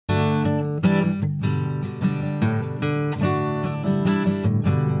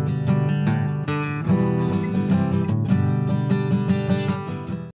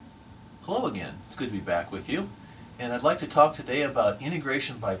back with you, and I'd like to talk today about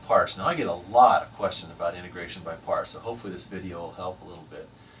integration by parts. Now I get a lot of questions about integration by parts, so hopefully this video will help a little bit.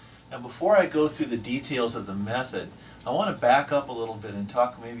 Now before I go through the details of the method, I want to back up a little bit and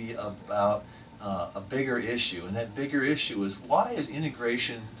talk maybe about a bigger issue, and that bigger issue is, why is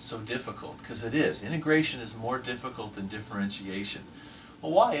integration so difficult? Because it is. Integration is more difficult than differentiation.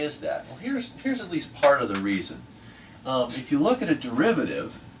 Well, why is that? Well, here's at least part of the reason. If you look at a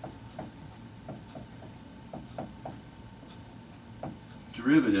derivative,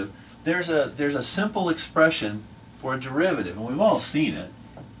 there's a simple expression for a derivative, and we've all seen it.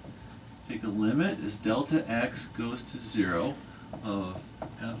 Take the limit as delta x goes to 0 of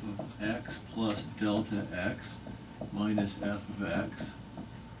f of x plus delta x minus f of x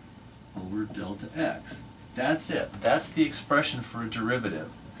over delta x. That's it. That's the expression for a derivative.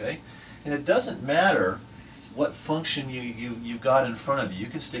 Okay? And it doesn't matter what function you've got in front of you.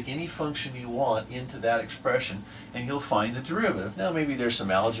 You can stick any function you want into that expression and you'll find the derivative. Now maybe there's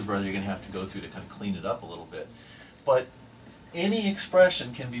some algebra that you're going to have to go through to kind of clean it up a little bit. But any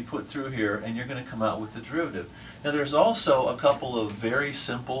expression can be put through here and you're going to come out with the derivative. Now there's also a couple of very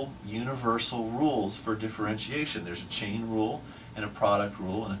simple universal rules for differentiation. There's a chain rule and a product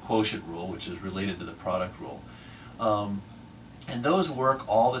rule and a quotient rule, which is related to the product rule. And those work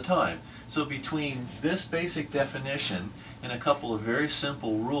all the time. So between this basic definition and a couple of very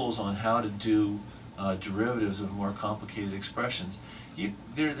simple rules on how to do derivatives of more complicated expressions,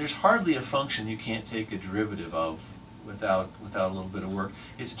 there's hardly a function you can't take a derivative of without a little bit of work.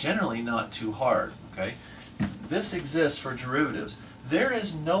 It's generally not too hard. Okay? This exists for derivatives. There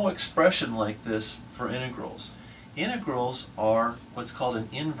is no expression like this for integrals. Integrals are what's called an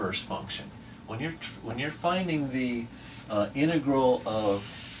inverse function. When you're finding the integral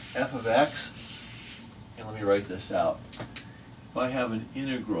of f of x, and let me write this out. If I have an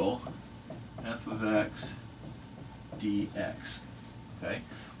integral f of x dx, okay,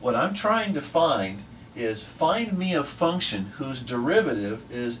 what I'm trying to find me a function whose derivative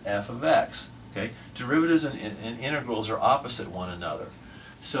is f of x. Okay, derivatives and integrals are opposite one another.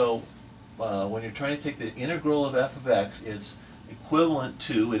 So when you're trying to take the integral of f of x, it's equivalent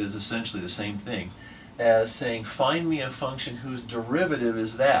to, it is essentially the same thing as saying, find me a function whose derivative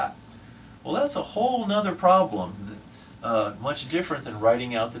is that. Well, that's a whole nother problem, much different than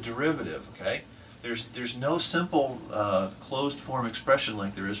writing out the derivative. Okay, there's no simple closed form expression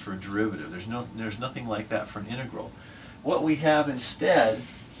like there is for a derivative. There's nothing like that for an integral. What we have instead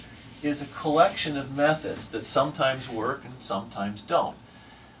is a collection of methods that sometimes work and sometimes don't.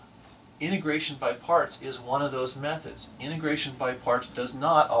 Integration by parts is one of those methods. Integration by parts does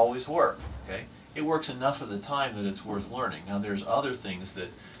not always work. Okay, it works enough of the time that it's worth learning. Now there's other things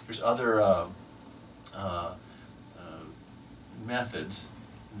there's other methods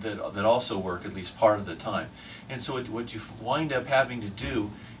that also work at least part of the time. And so what you wind up having to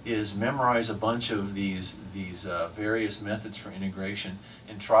do is memorize a bunch of these various methods for integration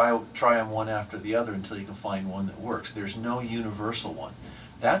and try them one after the other until you can find one that works. There's no universal one.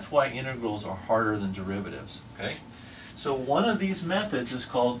 That's why integrals are harder than derivatives. Okay? So one of these methods is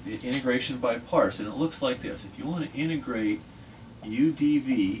called integration by parts, and it looks like this. If you want to integrate u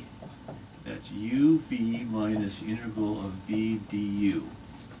dv, that's uv minus integral of v du.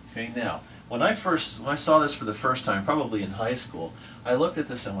 Okay, now, when I saw this for the first time, probably in high school, I looked at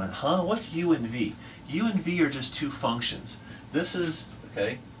this and went, huh, what's u and v? U and v are just two functions. This is,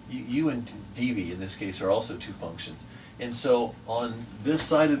 okay, u and dv in this case are also two functions. And so on this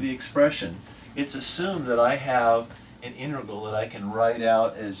side of the expression, it's assumed that I have an integral that I can write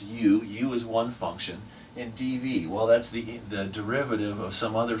out as u is one function, and dv, well, that's the derivative of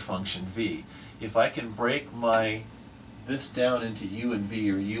some other function v. If I can break this down into u and v,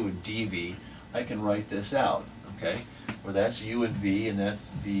 or u and dv, I can write this out, okay? Where that's u and v, and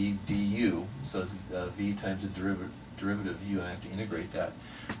that's v du, so it's v times the derivative of u, and I have to integrate that.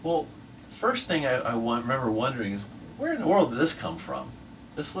 Well, first thing I remember wondering is, where in the world did this come from?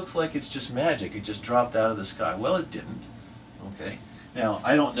 This looks like it's just magic. It just dropped out of the sky. Well, it didn't. Okay. Now,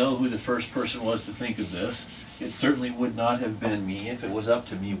 I don't know who the first person was to think of this. It certainly would not have been me. If it was up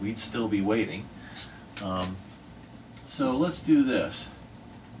to me, we'd still be waiting. So let's do this.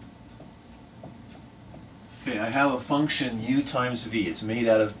 Okay, I have a function u times v. It's made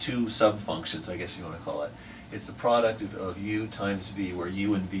out of two sub-functions, I guess you want to call it. It's the product of u times v, where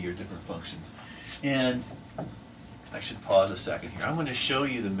u and v are different functions. And I should pause a second here. I'm going to show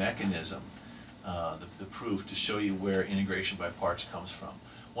you the mechanism, the proof, to show you where integration by parts comes from.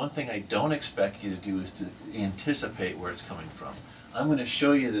 One thing I don't expect you to do is to anticipate where it's coming from. I'm going to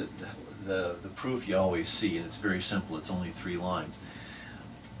show you the proof you always see, and it's very simple. It's only 3 lines.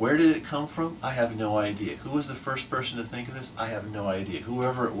 Where did it come from? I have no idea. Who was the first person to think of this? I have no idea.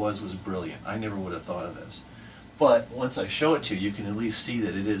 Whoever it was brilliant. I never would have thought of this. But once I show it to you, you can at least see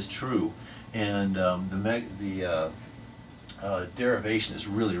that it is true. And the derivation is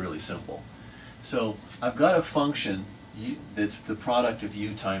really, really simple. So I've got a function that's the product of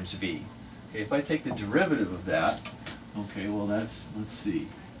u times v. Okay, if I take the derivative of that, okay, well let's see.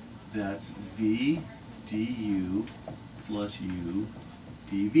 That's v du plus u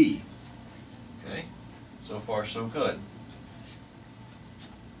dv. Okay, so far so good.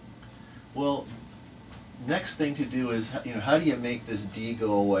 Well, next thing to do is, how do you make this d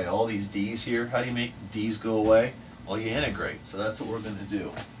go away? All these d's here, how do you make d's go away? Well, you integrate, so that's what we're going to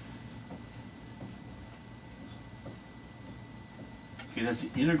do. Okay, that's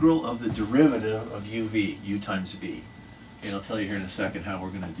the integral of the derivative of uv, u times v. Okay, and I'll tell you here in a second how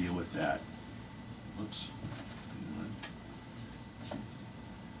we're going to deal with that. Oops.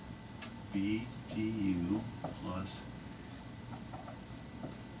 v du plus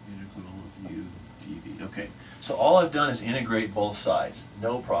integral of u dv. Okay, so all I've done is integrate both sides,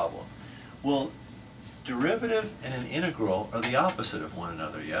 no problem. Well, derivative and an integral are the opposite of one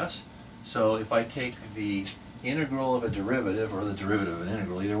another, yes? So if I take the integral of a derivative or the derivative of an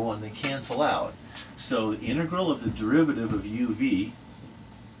integral, either one, they cancel out. So the integral of the derivative of uv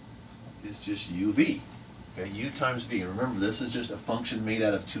is just uv. Okay, u times v. And remember, this is just a function made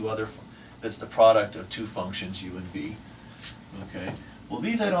out of two other, that's the product of two functions, u and v. Okay, well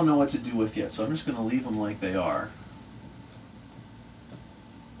these I don't know what to do with yet, so I'm just going to leave them like they are.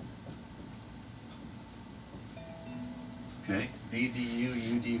 Okay, v du,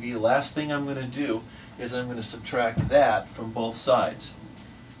 u dv. Last thing I'm going to do is I'm going to subtract that from both sides.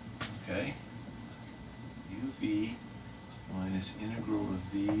 Okay, uv minus integral of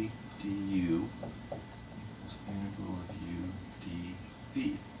v du equals integral of u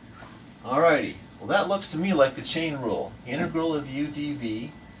dv. Alrighty, well that looks to me like the chain rule. Integral of u dv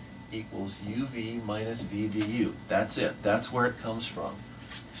equals uv minus v du. That's it. That's where it comes from.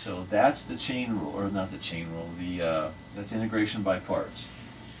 So that's the chain rule, or not the chain rule, that's integration by parts.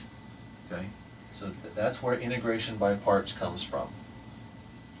 Okay, so that's where integration by parts comes from.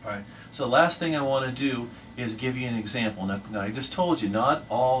 Alright, so last thing I want to do is give you an example. Now I just told you not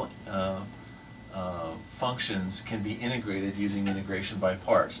all functions can be integrated using integration by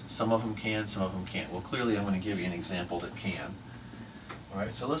parts. Some of them can, some of them can't. Well, clearly I'm going to give you an example that can.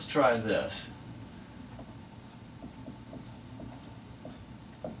 Alright, so let's try this.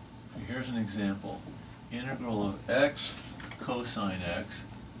 Here's an example. Integral of x cosine x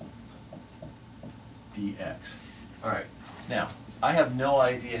dx. Alright, now I have no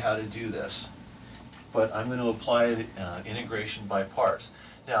idea how to do this, but I'm going to apply the integration by parts.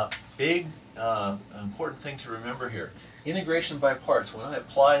 Now, big important thing to remember here, integration by parts, when I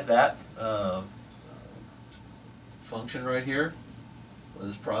apply that function right here, or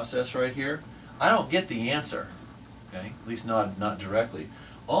this process right here, I don't get the answer, okay? At least not directly.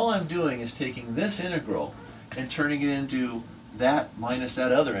 All I'm doing is taking this integral and turning it into that minus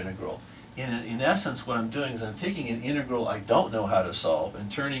that other integral. In essence, what I'm doing is I'm taking an integral I don't know how to solve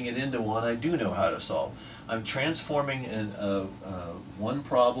and turning it into one I do know how to solve. I'm transforming one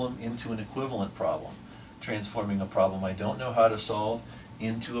problem into an equivalent problem. Transforming a problem I don't know how to solve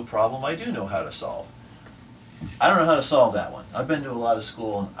into a problem I do know how to solve. I don't know how to solve that one. I've been to a lot of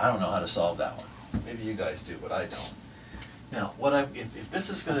school and I don't know how to solve that one. Maybe you guys do, but I don't. Now, if this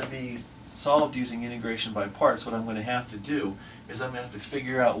is going to be solved using integration by parts, what I'm going to have to do is I'm going to have to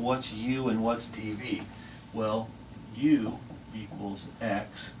figure out what's u and what's dv. Well, u equals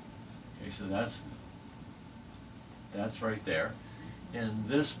x. Okay, so that's right there. And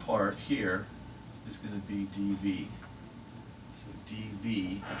this part here is going to be dv. So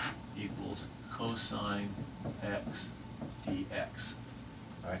dv equals cosine x dx.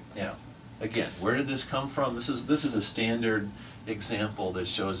 All right, now, again, where did this come from? This is a standard example that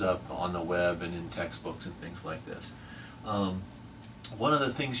shows up on the web and in textbooks and things like this. One of the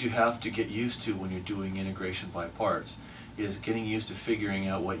things you have to get used to when you're doing integration by parts is getting used to figuring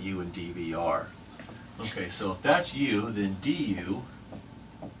out what u and dv are. Okay, so if that's u, then du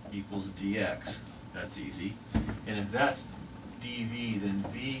equals dx. That's easy. And if that's dv, then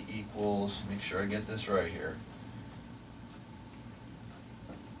v equals, make sure I get this right here,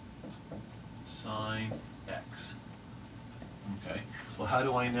 sine x. Okay. Well, how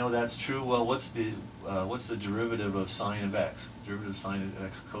do I know that's true? Well, what's the derivative of sine of x? Derivative of sine of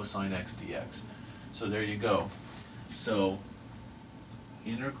x, cosine x dx. So there you go. So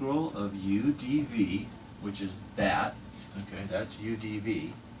integral of u dv, which is that, okay, that's u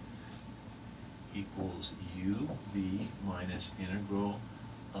dv, equals uv minus integral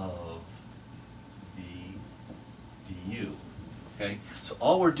of v du. Okay, so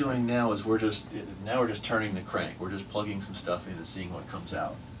all we're doing now is we're just turning the crank. We're just plugging some stuff in and seeing what comes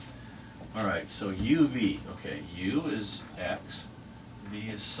out. All right, so uv. Okay, u is x, v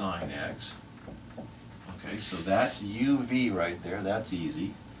is sine x. Okay, so that's uv right there. That's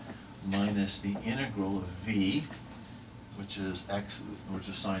easy. Minus the integral of v, which is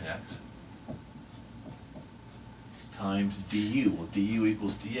sine x, times du. Well, du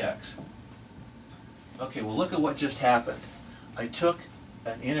equals dx. Okay, well look at what just happened. I took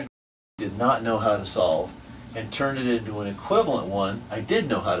an integral I did not know how to solve and turned it into an equivalent one I did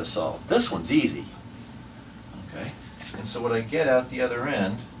know how to solve. This one's easy. Okay, and so what I get out the other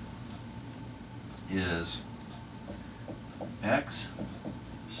end is x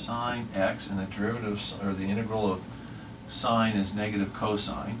sine x, and the derivative, or the integral of sine is negative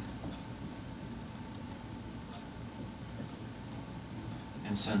cosine.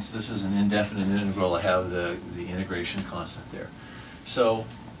 And since this is an indefinite integral, I have the integration constant there. So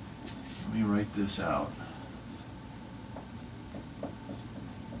let me write this out.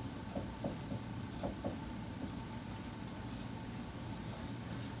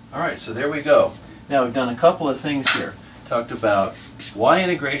 All right, so there we go. Now we've done a couple of things here. Talked about why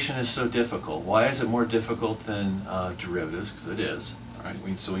integration is so difficult. Why is it more difficult than derivatives? Because it is. All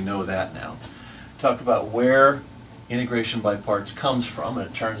right, so we know that now. Talked about where integration by parts comes from, and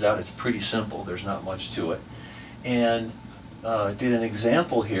it turns out it's pretty simple. There's not much to it. And did an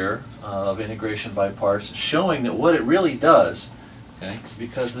example here of integration by parts showing that what it really does, okay,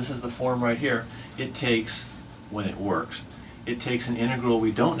 because this is the form right here, it takes, when it works, it takes an integral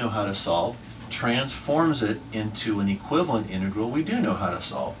we don't know how to solve, transforms it into an equivalent integral we do know how to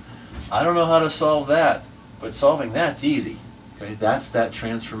solve. I don't know how to solve that, but solving that's easy. Okay, that's that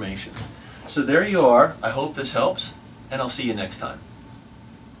transformation. So there you are. I hope this helps, and I'll see you next time.